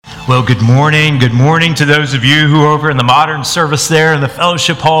Well, good morning. Good morning to those of you who are over in the modern service there in the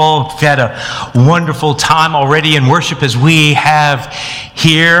fellowship hall. We've had a wonderful time already in worship as we have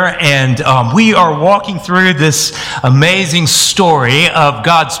here. And we are walking through this amazing story of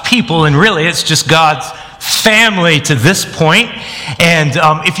God's people. And really, it's just God's family to this point. And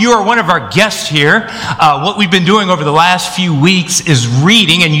if you are one of our guests here, what we've been doing over the last few weeks is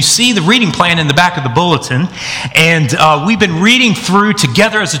reading, and you see the reading plan in the back of the bulletin, and we've been reading through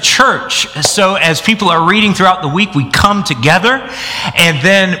together as a church. So as people are reading throughout the week, we come together and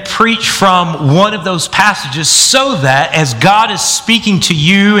then preach from one of those passages so that as God is speaking to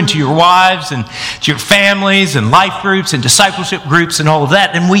you and to your wives and to your families and life groups and discipleship groups and all of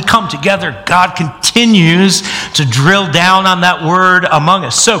that, then we come together. God continues to drill down on that word among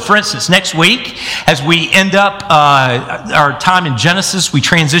us. So, for instance, next week, as we end up our time in Genesis, we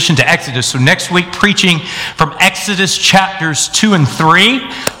transition to Exodus. So next week, preaching from Exodus chapters 2 and 3,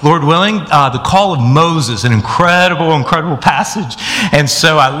 Lord willing, the call of Moses, an incredible passage. And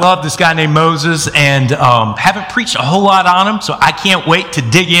so I love this guy named Moses and haven't preached a whole lot on him, so I can't wait to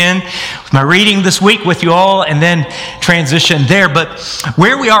dig in with my reading this week with you all and then transition there. But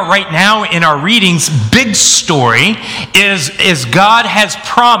where we are right now in our readings, big story is God has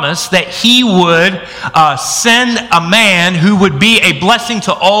promised that he would send a man who would be a blessing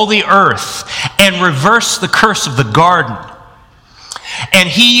to all the earth and reverse the curse of the garden. And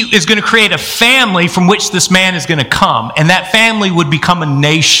he is going to create a family from which this man is going to come. And that family would become a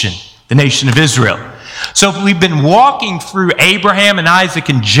nation, the nation of Israel. So we've been walking through Abraham and Isaac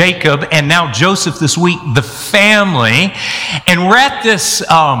and Jacob, and now Joseph this week, the family. And we're at this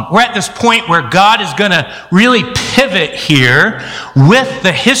point where God is going to really pivot here with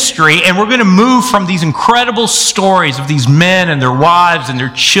the history, and we're going to move from these incredible stories of these men and their wives and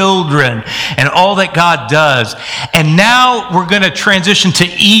their children and all that God does. And now we're going to transition to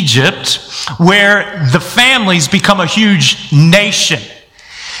Egypt, where the families become a huge nation.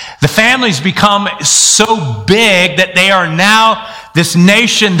 The families become so big that they are now this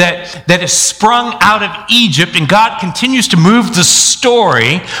nation that is sprung out of Egypt, and God continues to move the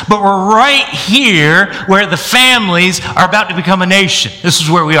story, but we're right here where the families are about to become a nation. This is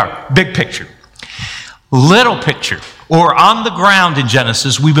where we are. Big picture. Little picture, or on the ground in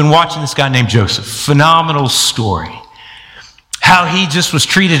Genesis, we've been watching this guy named Joseph. Phenomenal story. How he just was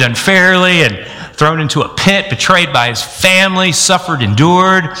treated unfairly and thrown into a pit, betrayed by his family, suffered,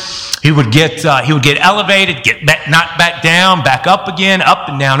 endured. He would get elevated, get knocked back down, back up again, up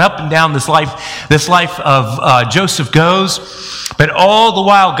and down. This life of Joseph goes. But all the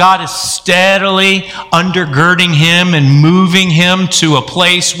while, God is steadily undergirding him and moving him to a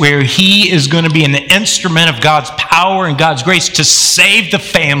place where he is going to be an instrument of God's power and God's grace to save the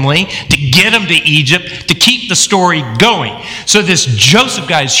family, to get them to Egypt, to keep the story going. So this Joseph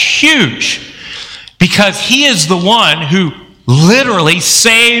guy is huge because he is the one who literally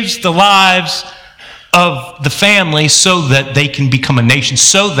saves the lives of the family so that they can become a nation,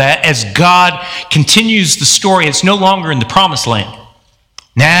 so that as God continues the story, it's no longer in the promised land.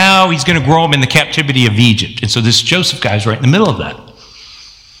 Now he's going to grow them in the captivity of Egypt. And so this Joseph guy is right in the middle of that.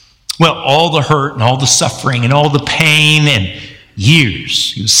 Well, all the hurt and all the suffering and all the pain and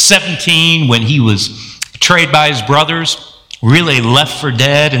years. He was 17 when he was betrayed by his brothers, really left for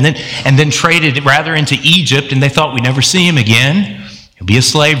dead, and then traded rather into Egypt, and they thought we'd never see him again. He'll be a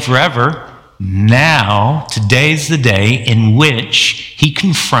slave forever. Now, today's the day in which he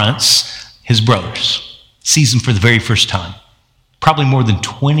confronts his brothers, sees them for the very first time. Probably more than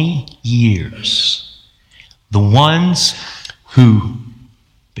 20 years. The ones who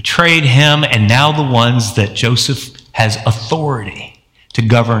betrayed him, and now the ones that Joseph has authority to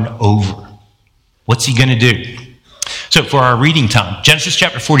govern over. What's he going to do? So for our reading time, Genesis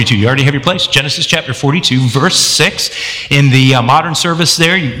chapter 42. You already have your place? Genesis chapter 42, verse 6. In the modern service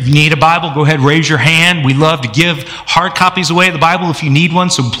there, you need a Bible, go ahead, raise your hand. We love to give hard copies away of the Bible if you need one,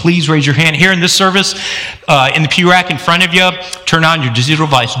 so please raise your hand. Here in this service, in the pew rack in front of you, turn on your digital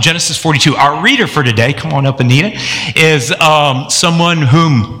device, Genesis 42. Our reader for today, come on up, Anita, is someone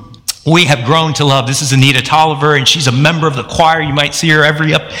whom we have grown to love. This is Anita Tolliver, and she's a member of the choir. You might see her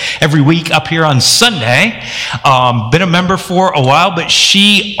every week up here on Sunday. Been a member for a while, but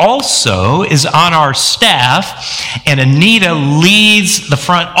she also is on our staff, and Anita leads the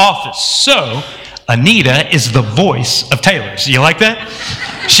front office. So Anita is the voice of Taylor's. You like that?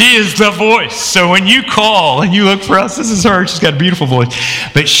 She is the voice. So when you call and you look for us, this is her. She's got a beautiful voice.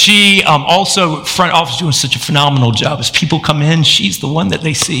 But she also, front office, doing such a phenomenal job. As people come in, she's the one that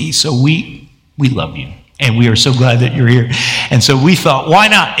they see. So we love you. And we are so glad that you're here. And so we thought, why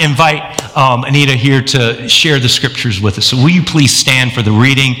not invite Anita here to share the scriptures with us? So will you please stand for the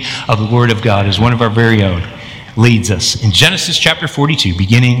reading of the Word of God as one of our very own leads us in Genesis chapter 42,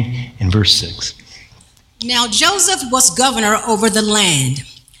 beginning in verse 6. Now Joseph was governor over the land.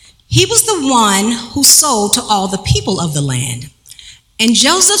 He was the one who sold to all the people of the land. And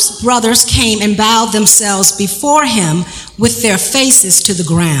Joseph's brothers came and bowed themselves before him with their faces to the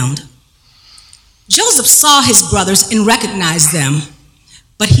ground. Joseph saw his brothers and recognized them,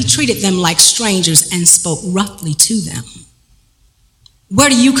 but he treated them like strangers and spoke roughly to them. "Where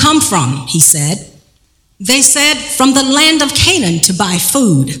do you come from?" he said. They said, "From the land of Canaan to buy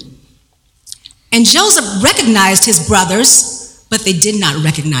food." And Joseph recognized his brothers, but they did not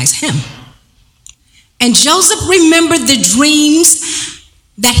recognize him. And Joseph remembered the dreams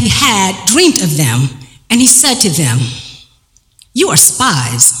that he had dreamed of them, and he said to them, "You are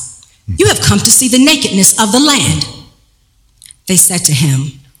spies. You have come to see the nakedness of the land." They said to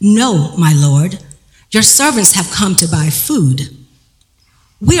him, "No, my lord, your servants have come to buy food.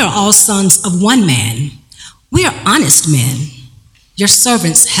 We are all sons of one man. We are honest men. Your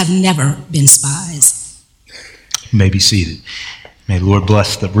servants have never been spies." You may be seated. May the Lord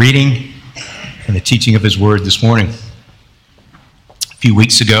bless the reading and the teaching of his word this morning. A few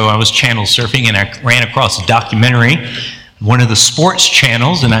weeks ago, I was channel surfing and I ran across a documentary, one of the sports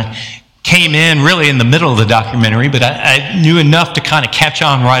channels, and I came in really in the middle of the documentary, but I knew enough to kind of catch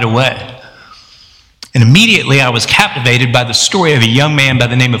on right away. And immediately I was captivated by the story of a young man by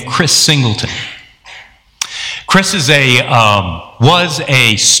the name of Chris Singleton. Chris was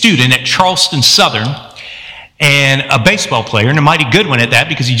a student at Charleston Southern and a baseball player, and a mighty good one at that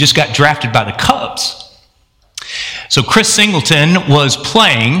because he just got drafted by the Cubs. So Chris Singleton was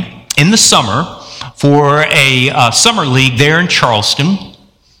playing in the summer for a summer league there in Charleston,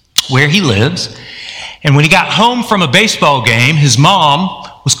 where he lives. And when he got home from a baseball game, his mom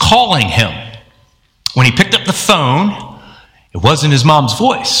was calling him. When he picked up the phone, it wasn't his mom's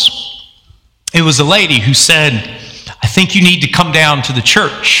voice. It was a lady who said, "I think you need to come down to the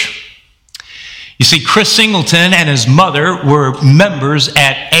church." You see, Chris Singleton and his mother were members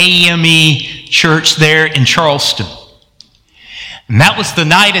at AME Church there in Charleston. And that was the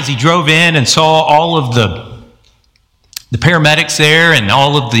night as he drove in and saw all of the paramedics there and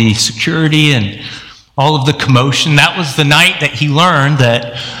all of the security and all of the commotion. That was the night that he learned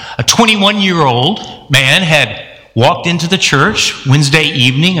that a 21-year-old man had walked into the church Wednesday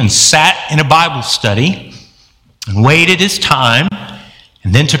evening and sat in a Bible study and waited his time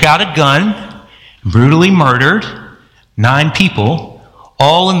and then took out a gun and brutally murdered 9 people,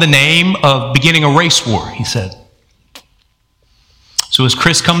 all in the name of beginning a race war, he said. So as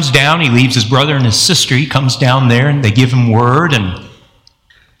Chris comes down, he leaves his brother and his sister. He comes down there and they give him word. And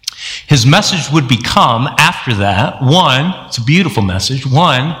his message would become, after that, one, it's a beautiful message,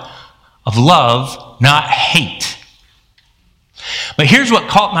 one of love, not hate. But here's what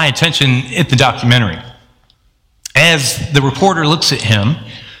caught my attention at the documentary. As the reporter looks at him,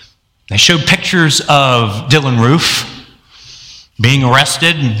 they showed pictures of Dylan Roof being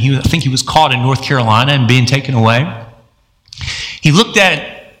arrested. And I think he was caught in North Carolina and being taken away. He looked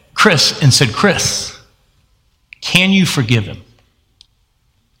at Chris and said, "Chris, can you forgive him?"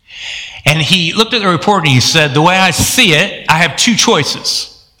 And he looked at the reporter and he said, "The way I see it, I have 2 choices.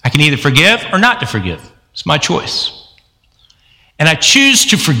 I can either forgive or not to forgive. It's my choice. And I choose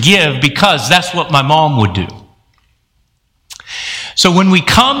to forgive because that's what my mom would do." So when we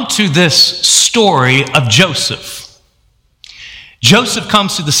come to this story of Joseph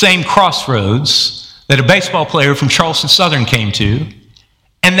comes to the same crossroads that a baseball player from Charleston Southern came to,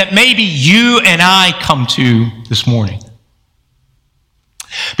 and that maybe you and I come to this morning.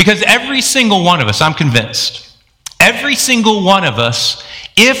 Because every single one of us, I'm convinced, every single one of us,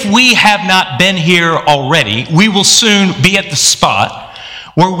 if we have not been here already, we will soon be at the spot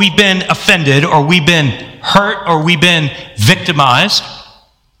where we've been offended or we've been hurt or we've been victimized.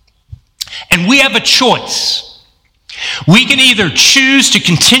 And we have a choice. We can either choose to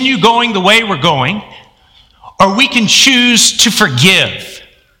continue going the way we're going, or we can choose to forgive.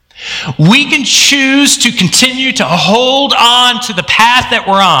 We can choose to continue to hold on to the path that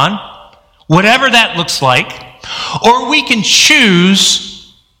we're on, whatever that looks like, or we can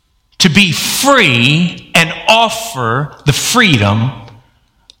choose to be free and offer the freedom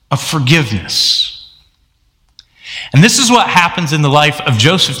of forgiveness. And this is what happens in the life of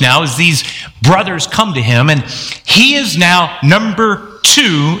Joseph now, as these brothers come to him, and he is now number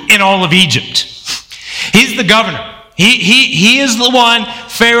 2 in all of Egypt. He's the governor. He is the one.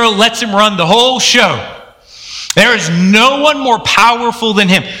 Pharaoh lets him run the whole show. There is no one more powerful than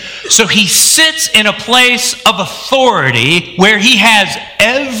him. So he sits in a place of authority where he has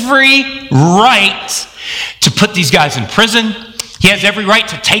every right to put these guys in prison. He has every right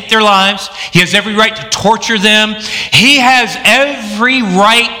to take their lives. He has every right to torture them. He has every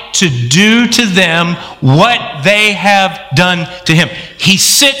right to do to them what they have done to him. He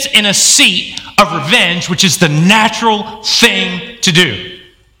sits in a seat of revenge, which is the natural thing to do.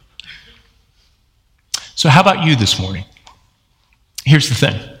 So how about you this morning? Here's the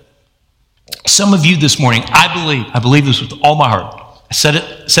thing. Some of you this morning, I believe this with all my heart. I said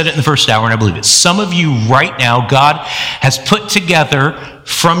it in the first hour, and I believe it. Some of you right now, God has put together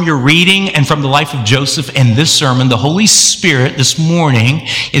from your reading and from the life of Joseph and this sermon, the Holy Spirit this morning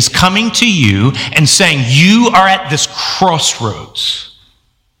is coming to you and saying, you are at this crossroads,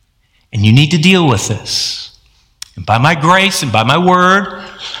 and you need to deal with this. And by my grace and by my word,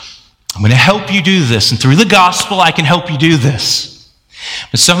 I'm going to help you do this. And through the gospel, I can help you do this.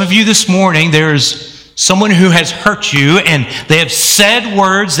 But some of you this morning, there's someone who has hurt you, and they have said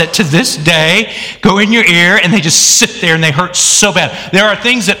words that to this day go in your ear, and they just sit there and they hurt so bad. There are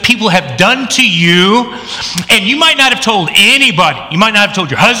things that people have done to you, and you might not have told anybody. You might not have told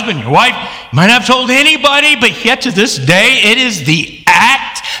your husband, your wife. You might not have told anybody, but yet to this day, it is the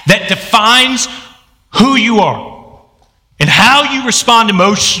act that defines who you are and how you respond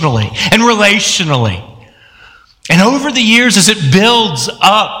emotionally and relationally. And over the years, as it builds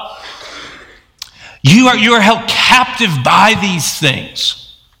up, you are held captive by these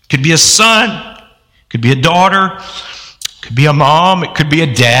things. It could be a son, it could be a daughter, it could be a mom, it could be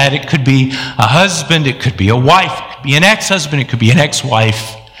a dad, it could be a husband, it could be a wife, it could be an ex-husband, it could be an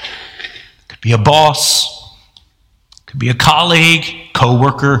ex-wife, it could be a boss, it could be a colleague,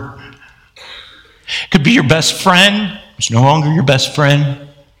 co-worker, it could be your best friend, who's no longer your best friend,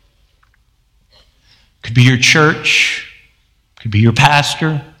 it could be your church, it could be your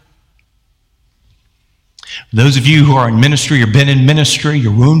pastor. Those of you who are in ministry or been in ministry,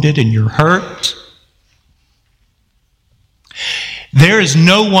 you're wounded and you're hurt. There is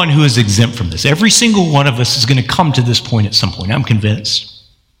no one who is exempt from this. Every single one of us is going to come to this point at some point. I'm convinced.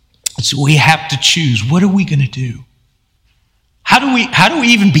 So we have to choose. What are we going to do? How do we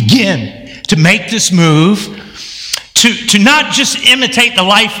even begin to make this move to not just imitate the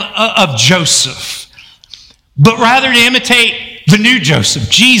life of Joseph, but rather to imitate the new Joseph,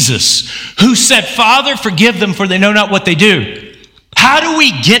 Jesus, who said, Father, forgive them, for they know not what they do. How do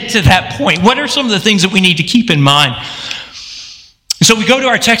we get to that point? What are some of the things that we need to keep in mind? So we go to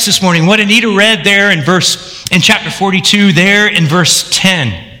our text this morning. What Anita read there in chapter 42, there in verse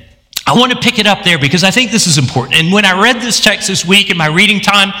 10. I want to pick it up there because I think this is important. And when I read this text this week in my reading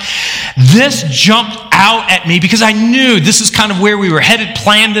time, this jumped out at me because I knew this is kind of where we were headed,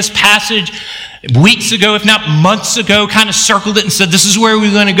 planned this passage weeks ago, if not months ago, kind of circled it and said, this is where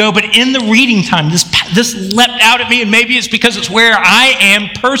we're going to go. But in the reading time, this leapt out at me, and maybe it's because it's where I am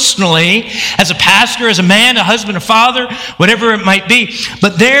personally as a pastor, as a man, a husband, a father, whatever it might be.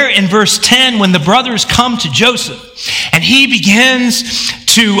 But there in verse 10, when the brothers come to Joseph, and he begins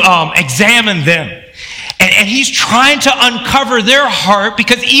to examine them, and he's trying to uncover their heart,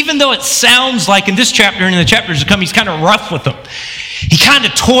 because even though it sounds like in this chapter and in the chapters to come, he's kind of rough with them. He kind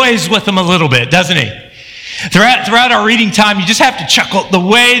of toys with them a little bit, doesn't he? Throughout our reading time, you just have to chuckle the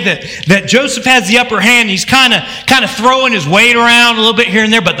way that Joseph has the upper hand. He's kind of throwing his weight around a little bit here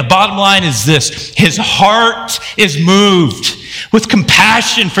and there, but the bottom line is this. His heart is moved with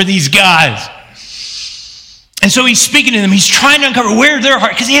compassion for these guys. And so he's speaking to them. He's trying to uncover where their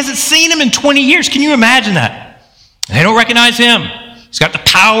heart, because he hasn't seen them in 20 years. Can you imagine that? They don't recognize him. He's got the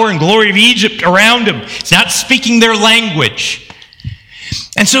power and glory of Egypt around him. He's not speaking their language.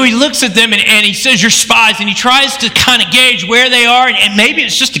 And so he looks at them and he says, you're spies. And he tries to kind of gauge where they are. And maybe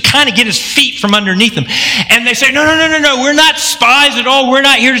it's just to kind of get his feet from underneath them. And they say, no. We're not spies at all. We're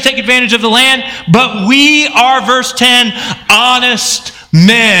not here to take advantage of the land. But we are, verse 10, honest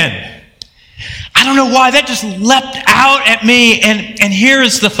men. I don't know why. That just leapt out at me. And here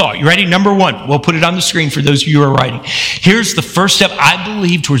is the thought. You ready? Number one. We'll put it on the screen for those of you who are writing. Here's the first step, I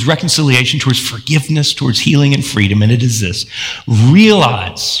believe, towards reconciliation, towards forgiveness, towards healing and freedom. And it is this.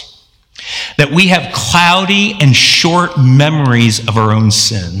 Realize that we have cloudy and short memories of our own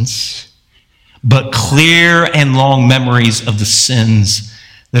sins, but clear and long memories of the sins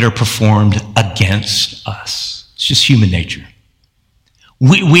that are performed against us. It's just human nature.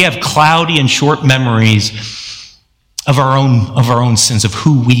 We have cloudy and short memories of our own sins, of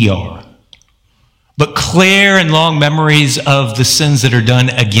who we are. But clear and long memories of the sins that are done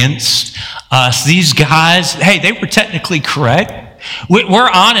against us. These guys, hey, they were technically correct. We're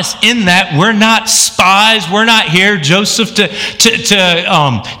honest in that we're not spies. We're not here, Joseph, to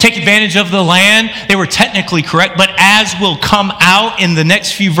take advantage of the land. They were technically correct, but as will come out in the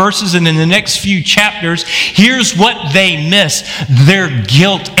next few verses and in the next few chapters, here's what they miss. Their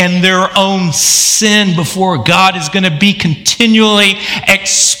guilt and their own sin before God is going to be continually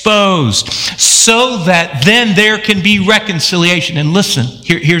exposed so that then there can be reconciliation. And listen,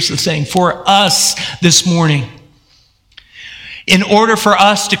 here's the thing. For us this morning, in order for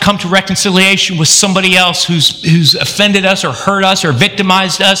us to come to reconciliation with somebody else who's offended us or hurt us or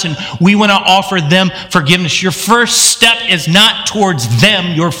victimized us, and we want to offer them forgiveness, your first step is not towards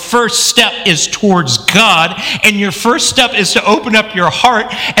them. Your first step is towards God. And your first step is to open up your heart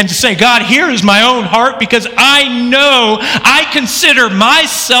and to say, God, here is my own heart, because I know I consider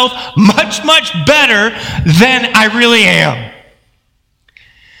myself much, much better than I really am.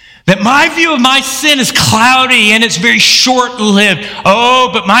 That my view of my sin is cloudy and it's very short-lived. Oh,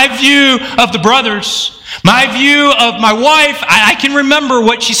 but my view of the brothers, my view of my wife, I can remember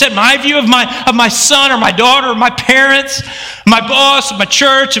what she said. My view of my son or my daughter or my parents, my boss, my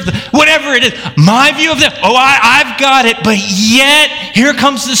church, whatever it is. My view of them. Oh, I've got it. But yet, here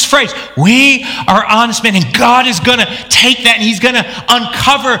comes this phrase. We are honest men, and God is going to take that and He's going to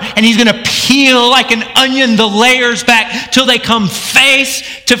uncover and He's going to peel like an onion the layers back till they come face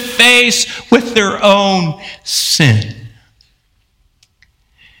to face with their own sin.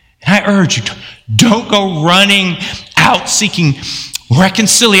 And I urge you, don't go running out seeking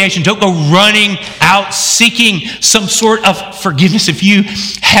reconciliation. Don't go running out seeking some sort of forgiveness if you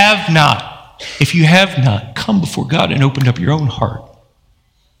have not. If you have not come before God and opened up your own heart.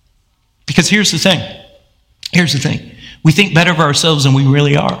 Because here's the thing. Here's the thing. We think better of ourselves than we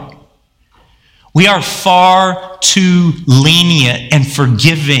really are. We are far too lenient and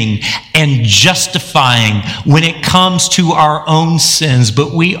forgiving and justifying when it comes to our own sins,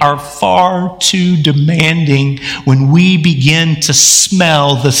 but we are far too demanding when we begin to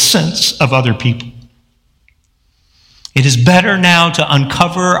smell the sense of other people. It is better now to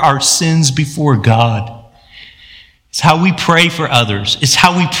uncover our sins before God. It's how we pray for others. It's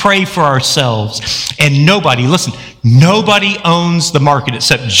how we pray for ourselves. And nobody owns the market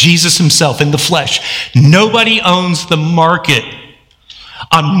except Jesus Himself in the flesh. Nobody owns the market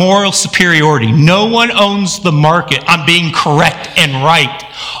on moral superiority. No one owns the market on being correct and right.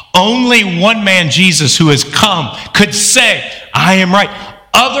 Only one man, Jesus, who has come, could say, I am right.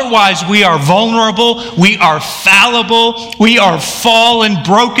 Otherwise, we are vulnerable, we are fallible, we are fallen,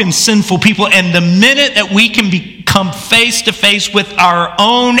 broken, sinful people. And the minute that we can become face to face with our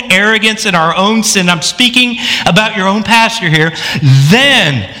own arrogance and our own sin, I'm speaking about your own pastor here,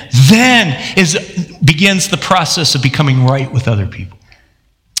 then begins the process of becoming right with other people.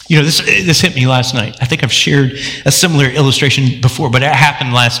 You know, this hit me last night. I think I've shared a similar illustration before, but it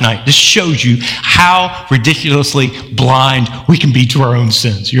happened last night. This shows you how ridiculously blind we can be to our own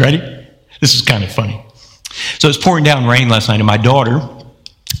sins. You ready? This is kind of funny. So it's pouring down rain last night, and my daughter,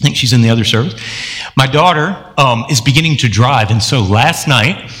 I think she's in the other service, my daughter is beginning to drive. And so last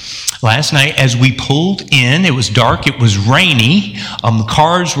night, as we pulled in, it was dark, it was rainy, the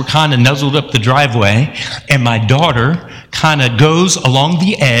cars were kind of nuzzled up the driveway, and my daughter kind of goes along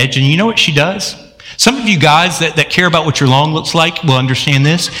the edge, and you know what she does? Some of you guys that care about what your lawn looks like will understand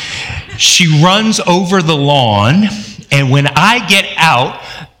this. She runs over the lawn, and when I get out,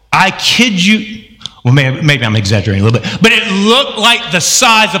 I kid you, well, maybe I'm exaggerating a little bit, but it looked like the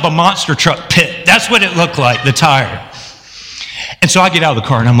size of a monster truck pit. That's what it looked like, the tire. And so I get out of the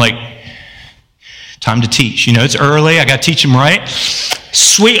car, and I'm like, time to teach. You know, it's early. I got to teach them right.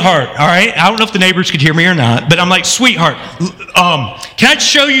 Sweetheart, all right? I don't know if the neighbors could hear me or not, but I'm like, sweetheart, can I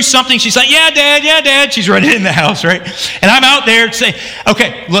show you something? She's like, yeah, Dad. She's running in the house, right? And I'm out there to say,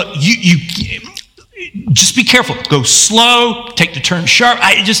 okay, look, you just be careful. Go slow, take the turn sharp.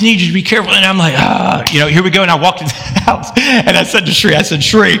 I just need you to be careful. And I'm like, here we go. And I walked into the house, and I said to Shree,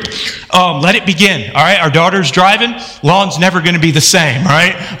 let it begin, all right? Our daughter's driving. Lawn's never going to be the same, all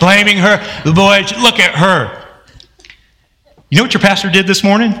right? Blaming her. The boy, look at her. You know what your pastor did this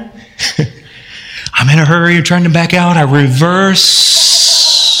morning? I'm in a hurry. I'm trying to back out. I reverse.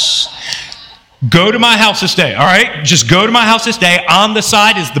 Go to my house this day, all right? Just go to my house this day. On the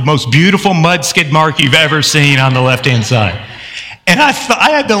side is the most beautiful mud skid mark you've ever seen on the left-hand side. And I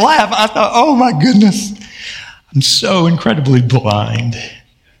had to laugh. I thought, oh my goodness, I'm so incredibly blind.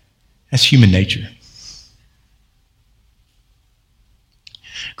 That's human nature.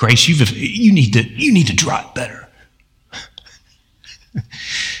 Grace, you need to drive better.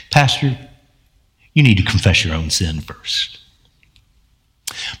 Pastor, you need to confess your own sin first.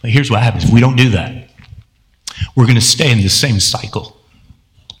 But here's what happens. We don't do that. we're going to stay in the same cycle.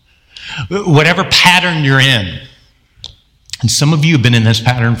 Whatever pattern you're in, and some of you have been in this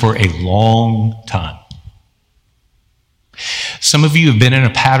pattern for a long time. Some of you have been in a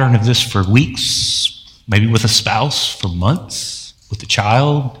pattern of this for weeks, maybe with a spouse, for months, with a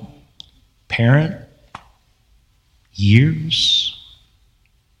child, parent, years.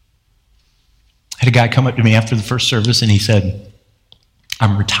 I had a guy come up to me after the first service and he said,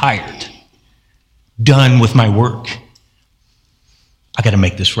 I'm retired, done with my work. I got to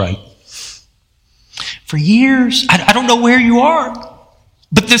make this right. For years, I don't know where you are,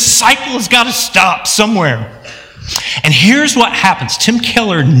 but this cycle has got to stop somewhere. And here's what happens. Tim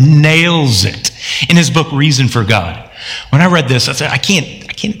Keller nails it in his book, Reason for God. When I read this, I said, I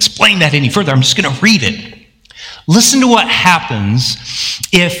can't explain that any further. I'm just going to read it. Listen to what happens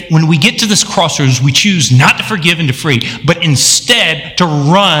if, when we get to this crossroads, we choose not to forgive and to free, but instead to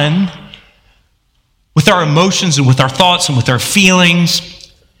run with our emotions and with our thoughts and with our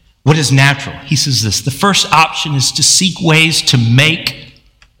feelings. What is natural? He says this: the first option is to seek ways to make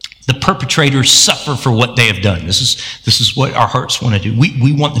the perpetrators suffer for what they have done. This is what our hearts want to do.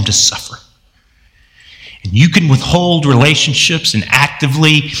 We want them to suffer. And you can withhold relationships and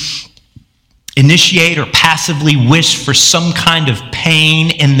actively initiate or passively wish for some kind of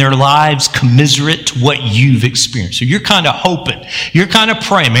pain in their lives commiserate to what you've experienced. So you're kind of hoping, you're kind of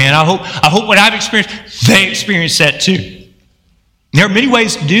praying, man, I hope what I've experienced, they experience that too. There are many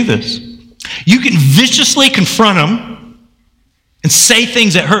ways to do this. You can viciously confront them and say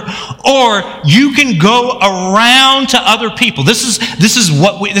things that hurt, or you can go around to other people. This is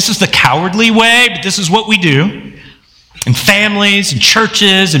the cowardly way, but this is what we do. In families and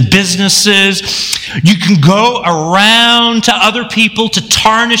churches and businesses, you can go around to other people to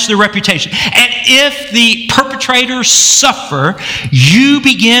tarnish their reputation. And if the perpetrators suffer, you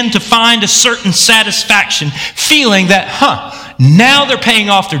begin to find a certain satisfaction, feeling that, now they're paying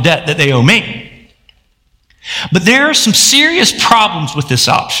off their debt that they owe me. But there are some serious problems with this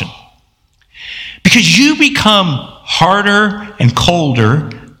option, because you become harder and colder,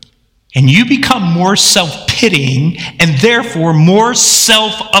 and you become more self-pitying and therefore more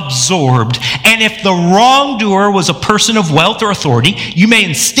self-absorbed. And if the wrongdoer was a person of wealth or authority, you may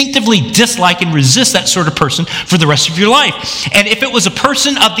instinctively dislike and resist that sort of person for the rest of your life. And if it was a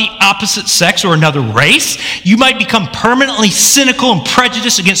person of the opposite sex or another race, you might become permanently cynical and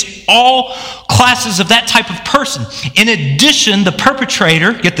prejudiced against all classes of that type of person. In addition, the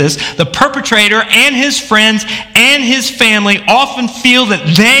perpetrator, get this, the perpetrator and his friends and his family often feel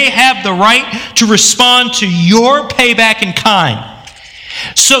that they have the right to respond to your payback in kind.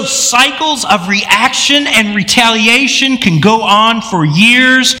 So cycles of reaction and retaliation can go on for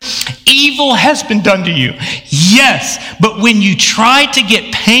years. Evil has been done to you. Yes, but when you try to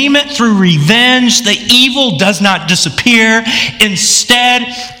get payment through revenge, the evil does not disappear. Instead,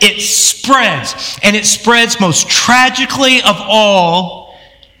 it spreads, and it spreads most tragically of all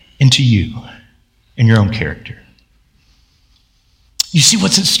into you and your own character. You see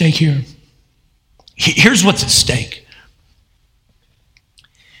what's at stake here? Here's what's at stake.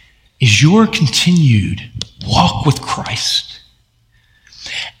 Is your continued walk with Christ.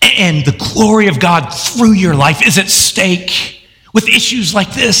 And the glory of God through your life is at stake with issues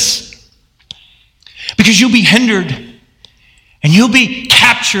like this. Because you'll be hindered, and you'll be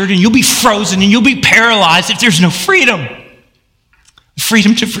captured, and you'll be frozen, and you'll be paralyzed if there's no freedom.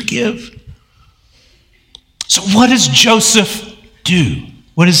 Freedom to forgive. So what does Joseph do?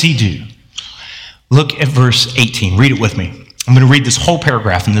 What does he do? Look at verse 18. Read it with me. I'm going to read this whole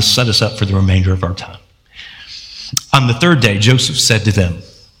paragraph, and this set us up for the remainder of our time. On the third day, Joseph said to them,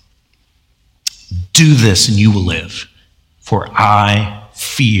 "Do this and you will live, for I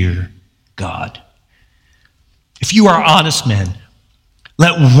fear God. If you are honest men,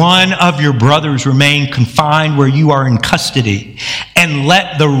 let one of your brothers remain confined where you are in custody, and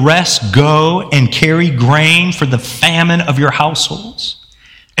let the rest go and carry grain for the famine of your households.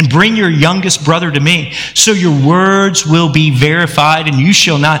 And bring your youngest brother to me, so your words will be verified and you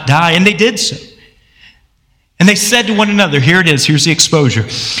shall not die." And they did so. And they said to one another, here it is, here's the exposure.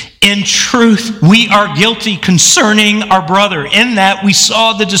 "In truth, we are guilty concerning our brother, in that we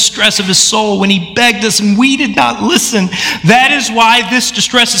saw the distress of his soul when he begged us, and we did not listen. That is why this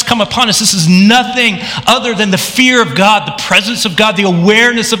distress has come upon us." This is nothing other than the fear of God, the presence of God, the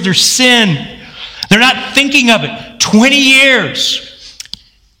awareness of their sin. They're not thinking of it. 20 years.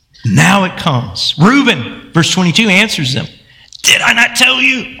 Now it comes. Reuben, verse 22, answers them. "Did I not tell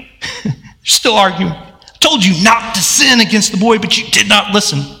you?" They're still arguing. "I told you not to sin against the boy, but you did not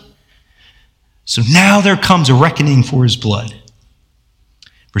listen. So now there comes a reckoning for his blood."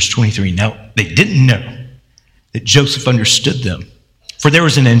 Verse 23, now they didn't know that Joseph understood them, for there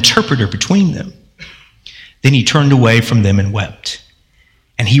was an interpreter between them. Then he turned away from them and wept.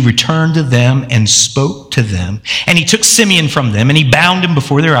 And he returned to them and spoke to them. And he took Simeon from them and he bound him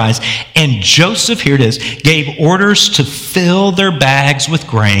before their eyes. And Joseph, here it is, gave orders to fill their bags with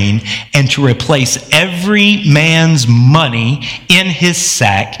grain and to replace every man's money in his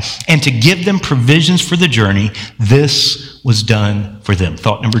sack and to give them provisions for the journey. This was done for them.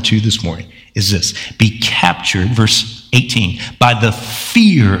 Thought number 2 this morning is this: be captured, verse 18, by the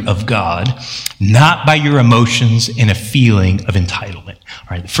fear of God, not by your emotions and a feeling of entitlement. All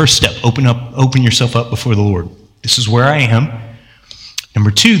right, the first step, open yourself up before the Lord. This is where I am.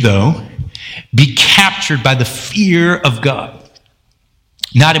 Number 2, though, be captured by the fear of God,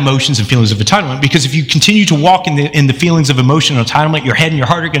 not emotions and feelings of entitlement, because if you continue to walk in the feelings of emotion and entitlement, your head and your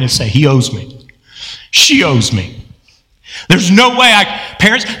heart are going to say, he owes me. She owes me. There's no way,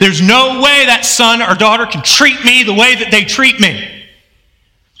 parents, there's no way that son or daughter can treat me the way that they treat me.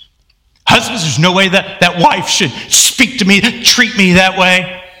 Husbands, there's no way that wife should speak to me, treat me that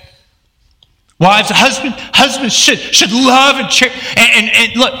way. Wives, husbands should love and cheer.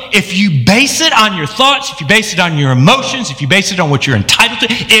 And look, if you base it on your thoughts, if you base it on your emotions, if you base it on what you're entitled to,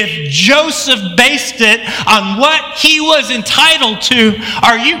 if Joseph based it on what he was entitled to,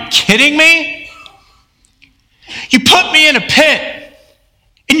 are you kidding me? You put me in a pit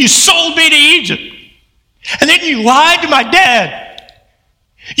and you sold me to Egypt. And then you lied to my dad.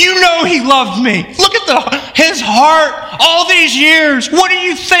 You know he loved me. Look at his heart all these years. What are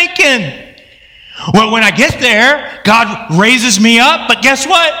you thinking? Well, when I get there, God raises me up. But guess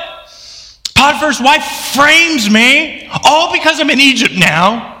what? Potiphar's wife frames me all because I'm in Egypt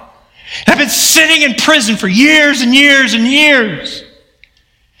now. And I've been sitting in prison for years and years and years.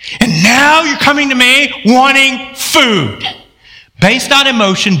 And now you're coming to me wanting food. Based on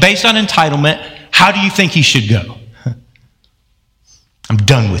emotion, based on entitlement, how do you think he should go? I'm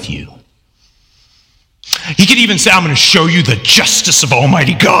done with you. He could even say, I'm going to show you the justice of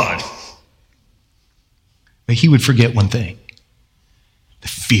Almighty God. But he would forget one thing: the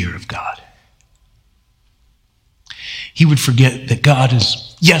fear of God. He would forget that God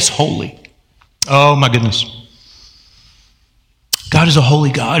is, yes, holy. Oh my goodness. God is a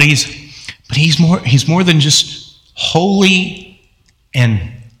holy God. But he's more than just holy and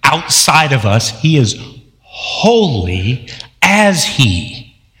outside of us. He is holy as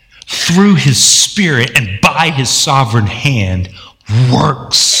he, through his Spirit and by his sovereign hand,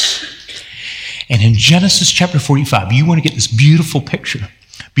 works. And in Genesis chapter 45, you want to get this beautiful picture.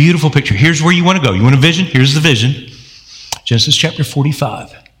 Beautiful picture. Here's where you want to go. You want a vision? Here's the vision. Genesis chapter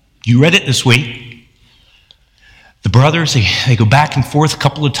 45. You read it this week. The brothers, they go back and forth a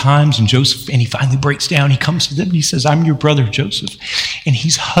couple of times, and he finally breaks down. He comes to them and he says, I'm your brother Joseph. And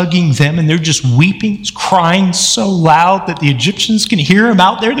he's hugging them, and they're just weeping. He's crying so loud that the Egyptians can hear him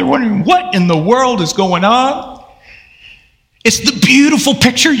out there. They're wondering, what in the world is going on? It's the beautiful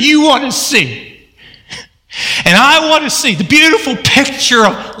picture you want to see. And I want to see the beautiful picture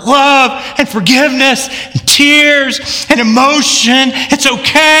of love and forgiveness and tears and emotion. It's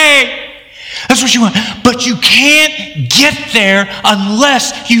okay. That's what you want. But you can't get there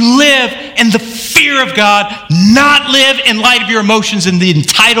unless you live in the fear of God, not live in light of your emotions and the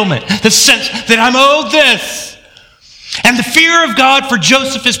entitlement, the sense that I'm owed this. And the fear of God for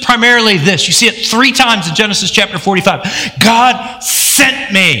Joseph is primarily this. You see it 3 times in Genesis chapter 45. God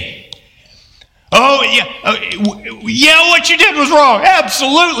sent me. Oh, yeah, what you did was wrong.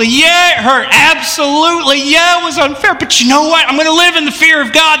 Absolutely. Yeah, it hurt. Absolutely. Yeah, it was unfair. But you know what? I'm going to live in the fear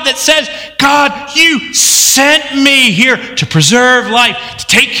of God that says, God, you sent me here to preserve life, to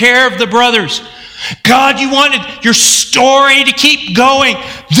take care of the brothers. God, you wanted your story to keep going.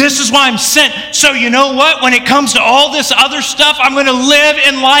 This is why I'm sent. So you know what? When it comes to all this other stuff, I'm going to live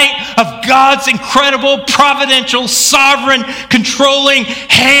in light of God's incredible, providential, sovereign, controlling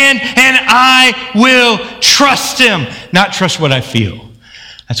hand, and I will trust him, not trust what I feel.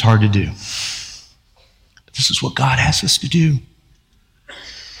 That's hard to do. But this is what God asks us to do.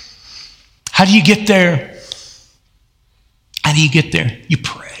 How do you get there? How do you get there? You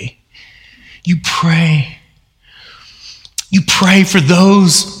pray. You pray. You pray for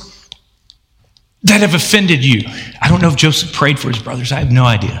those that have offended you. I don't know if Joseph prayed for his brothers. I have no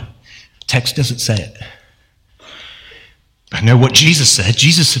idea. Text doesn't say it. I know what Jesus said.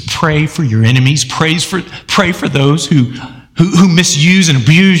 Jesus said, pray for your enemies. Pray for those who misuse and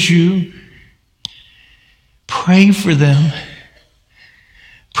abuse you. Pray for them.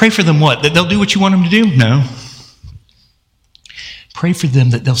 Pray for them what? That they'll do what you want them to do? No. Pray for them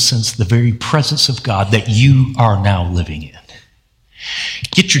that they'll sense the very presence of God that you are now living in.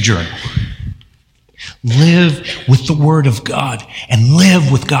 Get your journal. Live with the Word of God and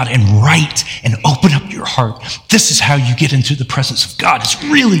live with God and write and open up your heart. This is how you get into the presence of God. It's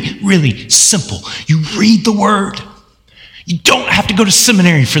really, really simple. You read the Word. You don't have to go to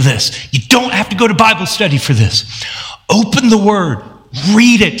seminary for this. You don't have to go to Bible study for this. Open the Word,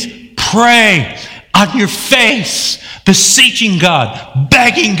 read it, pray on your face, beseeching God,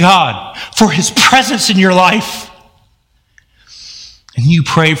 begging God for His presence in your life. And you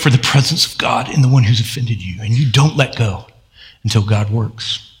pray for the presence of God in the one who's offended you, and you don't let go until God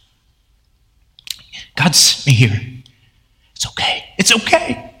works. God sent me here. It's okay. It's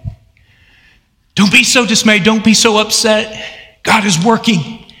okay. Don't be so dismayed. Don't be so upset. God is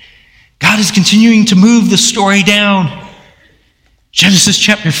working. God is continuing to move the story down. Genesis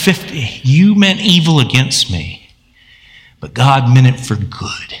chapter 50, you meant evil against me, but God meant it for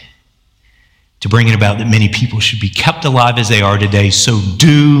good, to bring it about that many people should be kept alive as they are today. So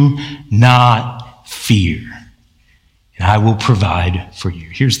do not fear, and I will provide for you.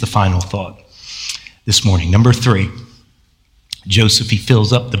 Here's the final thought this morning. Number 3, Joseph, he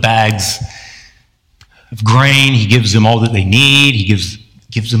fills up the bags of grain. He gives them all that they need. He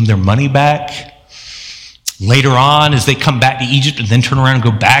gives them their money back. Later on, as they come back to Egypt and then turn around and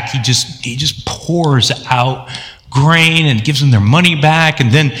go back, he just pours out grain and gives them their money back.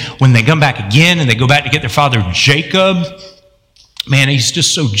 And then when they come back again and they go back to get their father Jacob, man, he's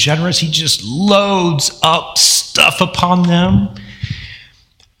just so generous. He just loads up stuff upon them.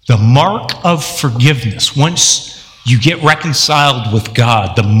 The mark of forgiveness, once you get reconciled with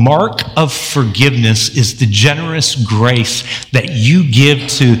God, the mark of forgiveness is the generous grace that you give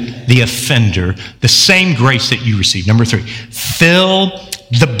to the offender, the same grace that you receive. Number 3, fill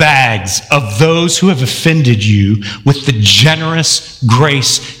the bags of those who have offended you with the generous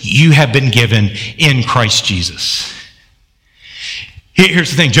grace you have been given in Christ Jesus.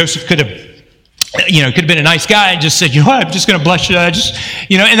 Here's the thing. Joseph could have been a nice guy and just said, I'm just going to bless you.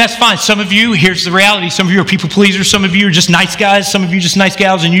 And that's fine. Some of you, here's the reality. Some of you are people pleasers. Some of you are just nice guys. Some of you just nice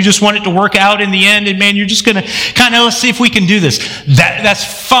gals, and you just want it to work out in the end. And man, you're just going to let's see if we can do this. That's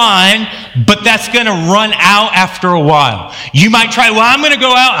fine, but that's going to run out after a while. You might try, I'm going to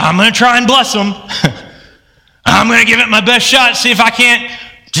go out. I'm going to try and bless them. I'm going to give it my best shot. See if I can't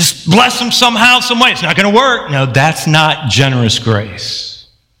just bless them somehow, some way. It's not going to work. No, that's not generous grace.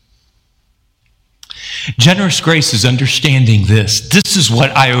 Generous grace is understanding this. This is what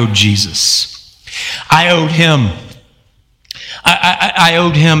I owed Jesus. I owed him. I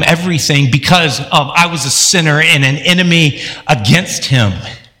owed him everything because I was a sinner and an enemy against him.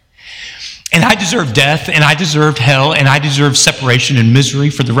 And I deserved death, and I deserved hell, and I deserved separation and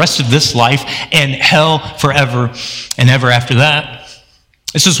misery for the rest of this life, and hell forever and ever after that.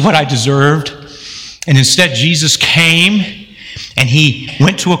 This is what I deserved. And instead, Jesus came, and he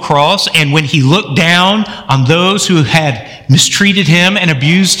went to a cross, and when he looked down on those who had mistreated him and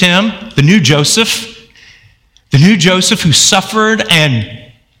abused him, the new Joseph who suffered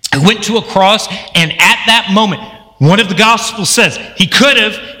and went to a cross, and at that moment, one of the Gospels says he could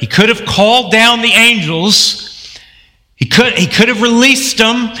have called down the angels. He could have released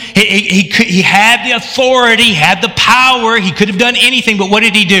them. He had the authority, he had the power. He could have done anything, but what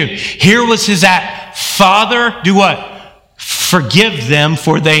did he do? Here was his act. Father, do what? Forgive them,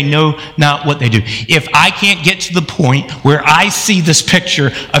 for they know not what they do. If I can't get to the point where I see this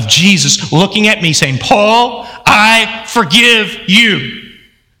picture of Jesus looking at me saying, Paul, I forgive you,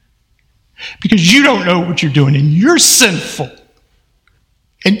 because you don't know what you're doing and you're sinful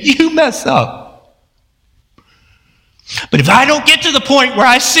and you mess up. But if I don't get to the point where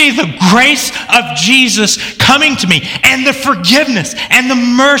I see the grace of Jesus coming to me and the forgiveness and the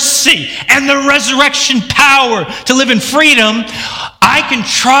mercy and the resurrection power to live in freedom, I can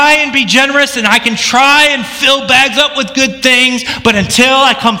try and be generous and I can try and fill bags up with good things, but until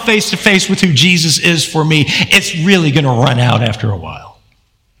I come face to face with who Jesus is for me, it's really going to run out after a while.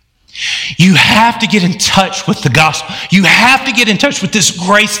 You have to get in touch with the gospel. You have to get in touch with this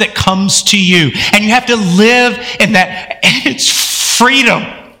grace that comes to you. And you have to live in that. And it's freedom.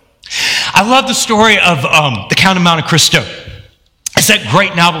 I love the story of The Count of Monte Cristo. It's that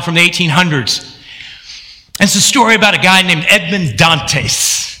great novel from the 1800s. And it's a story about a guy named Edmond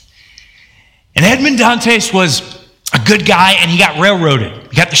Dantes. And Edmond Dantes was a good guy, and he got railroaded.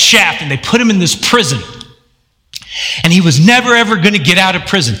 He got the shaft, and they put him in this prison. And he was never, ever going to get out of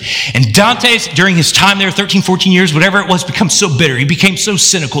prison. And Dantes, during his time there, 13, 14 years, whatever it was, became so bitter. He became so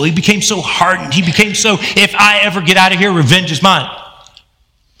cynical. He became so hardened. He became so, if I ever get out of here, revenge is mine.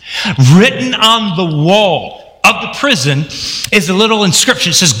 Written on the wall of the prison is a little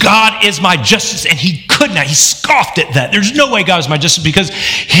inscription. It says, God is my justice. And he could not. He scoffed at that. There's no way God is my justice, because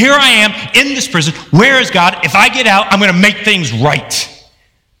here I am in this prison. Where is God? If I get out, I'm going to make things right.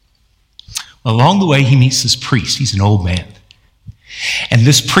 Along the way, he meets this priest. He's an old man. And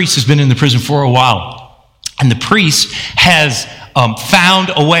this priest has been in the prison for a while. And the priest has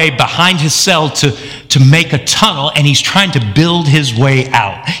found a way behind his cell to make a tunnel, and he's trying to build his way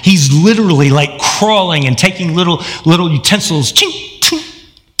out. He's literally like crawling and taking little utensils, ching, ting,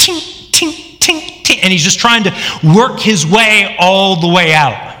 ting, ting, ting, ting, and he's just trying to work his way all the way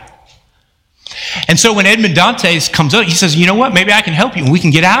out. And so when Edmond Dantes comes up, he says, you know what, maybe I can help you and we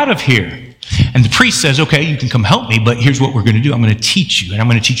can get out of here. And the priest says, okay, you can come help me, but here's what we're going to do. I'm going to teach you, and I'm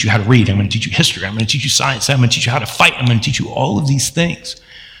going to teach you how to read. I'm going to teach you history. I'm going to teach you science. I'm going to teach you how to fight. I'm going to teach you all of these things.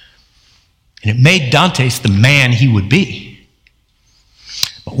 And it made Dantes the man he would be.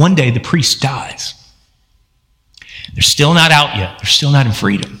 But one day the priest dies. They're still not out yet. They're still not in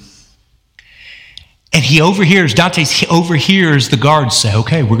freedom. And Dantes overhears the guards say,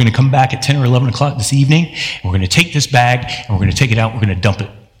 okay, we're going to come back at 10 or 11 o'clock this evening, and we're going to take this bag, and we're going to take it out, and we're going to dump it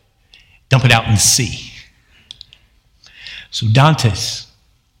out in the sea. So Dantes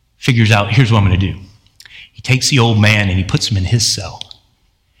figures out, here's what I'm going to do. He takes the old man and he puts him in his cell,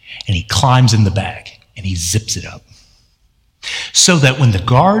 and he climbs in the bag and he zips it up. So that when the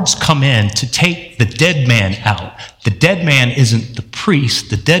guards come in to take the dead man out, the dead man isn't the priest,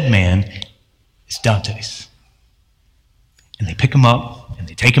 the dead man is Dantes. And they pick him up and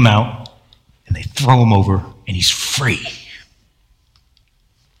they take him out and they throw him over, and he's free.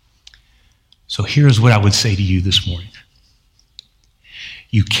 So here's what I would say to you this morning.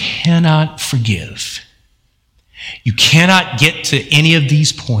 You cannot forgive. You cannot get to any of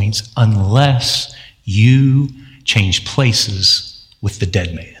these points unless you change places with the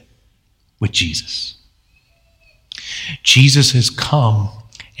dead man, with Jesus. Jesus has come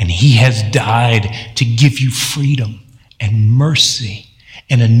and he has died to give you freedom and mercy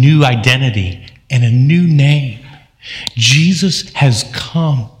and a new identity and a new name. Jesus has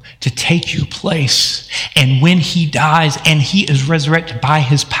come to take your place. And when he dies and he is resurrected by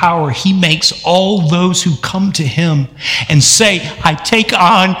his power, he makes all those who come to him and say, I take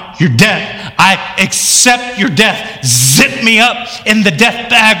on your death. I accept your death. Zip me up in the death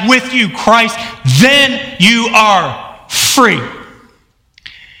bag with you, Christ. Then you are free.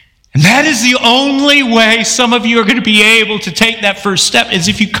 And that is the only way some of you are going to be able to take that first step, is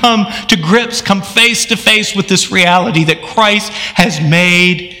if you come to grips, come face to face with this reality that Christ has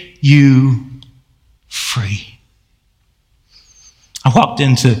made you free. I walked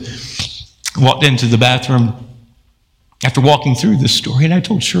into the bathroom after walking through this story, and I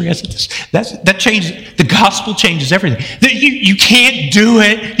told Sherry, I said, that changes, the gospel changes everything. You can't do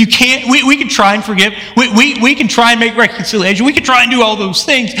it. You can't, we can try and forgive. We can try and make reconciliation. We can try and do all those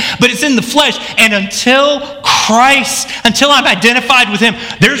things, but it's in the flesh. And until I'm identified with him,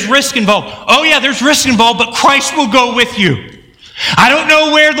 there's risk involved. Oh yeah, there's risk involved, but Christ will go with you. I don't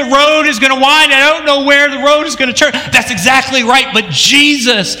know where the road is going to wind. I don't know where the road is going to turn. That's exactly right. But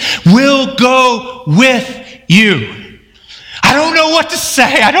Jesus will go with you. I don't know what to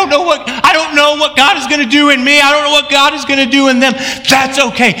say. I don't know what God is going to do in me. I don't know what God is going to do in them. That's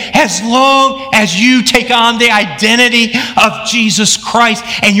okay. As long as you take on the identity of Jesus Christ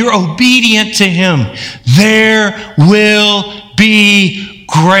and you're obedient to him, there will be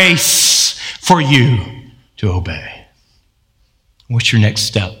grace for you to obey. What's your next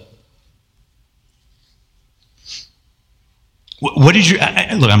step? What is your,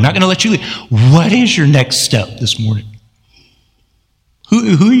 look, I'm not going to let you leave. What is your next step this morning?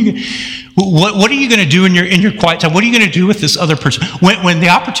 Who are you? What are you going to do in your quiet time? What are you going to do with this other person? When the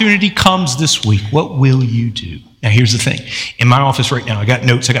opportunity comes this week, what will you do? Now, here's the thing. In my office right now, I got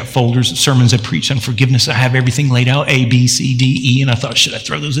notes, I got folders of sermons I preach on forgiveness. I have everything laid out, A, B, C, D, E, and I thought, should I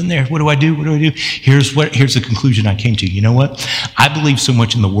throw those in there? What do I do? Here's the conclusion I came to. You know what? I believe so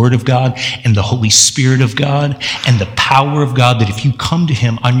much in the Word of God and the Holy Spirit of God and the power of God that if you come to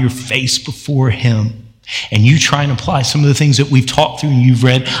him on your face before him and you try and apply some of the things that we've talked through and you've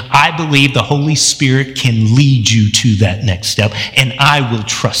read, I believe the Holy Spirit can lead you to that next step, and I will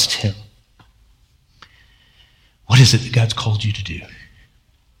trust him. What is it that God's called you to do?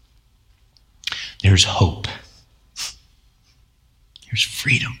 There's hope. There's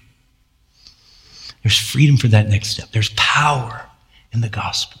freedom. There's freedom for that next step. There's power in the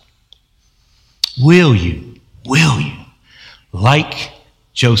gospel. Will you, like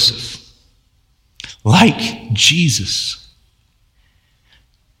Joseph, like Jesus,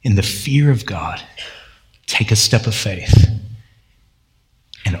 in the fear of God, take a step of faith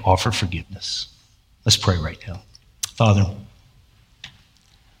and offer forgiveness? Let's pray right now. Father,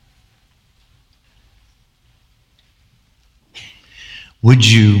 would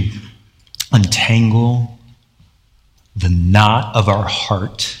you untangle the knot of our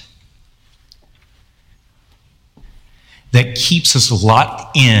heart that keeps us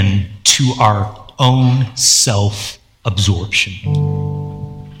locked in to our own self-absorption?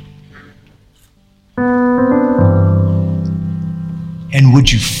 And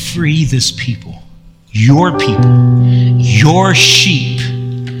would you free this people, your sheep,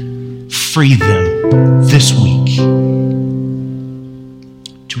 free them this week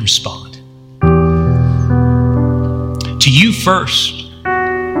to respond to you first,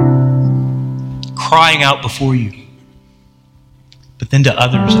 crying out before you, but then to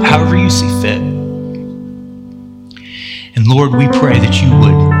others, however you see fit. And Lord, we pray that you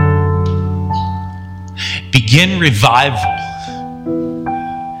would begin revival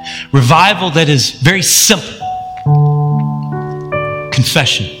that is very simple.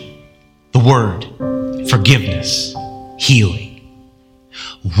 Confession, the word, forgiveness, healing.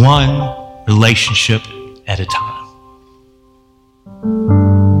 One relationship at a time.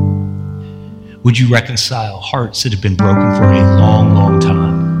 Would you reconcile hearts that have been broken for a long, long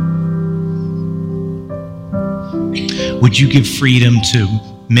time? Would you give freedom to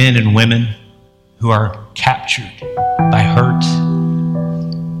men and women who are captured by hurt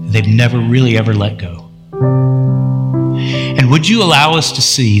they've never really ever let go? And would you allow us to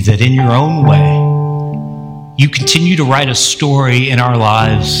see that in your own way, you continue to write a story in our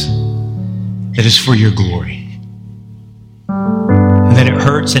lives that is for your glory? And that it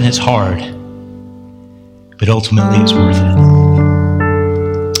hurts and it's hard, but ultimately it's worth it.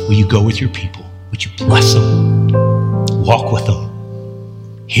 Will you go with your people? Would you bless them? Walk with them?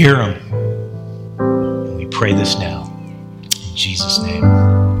 Hear them? And we pray this now in Jesus' name.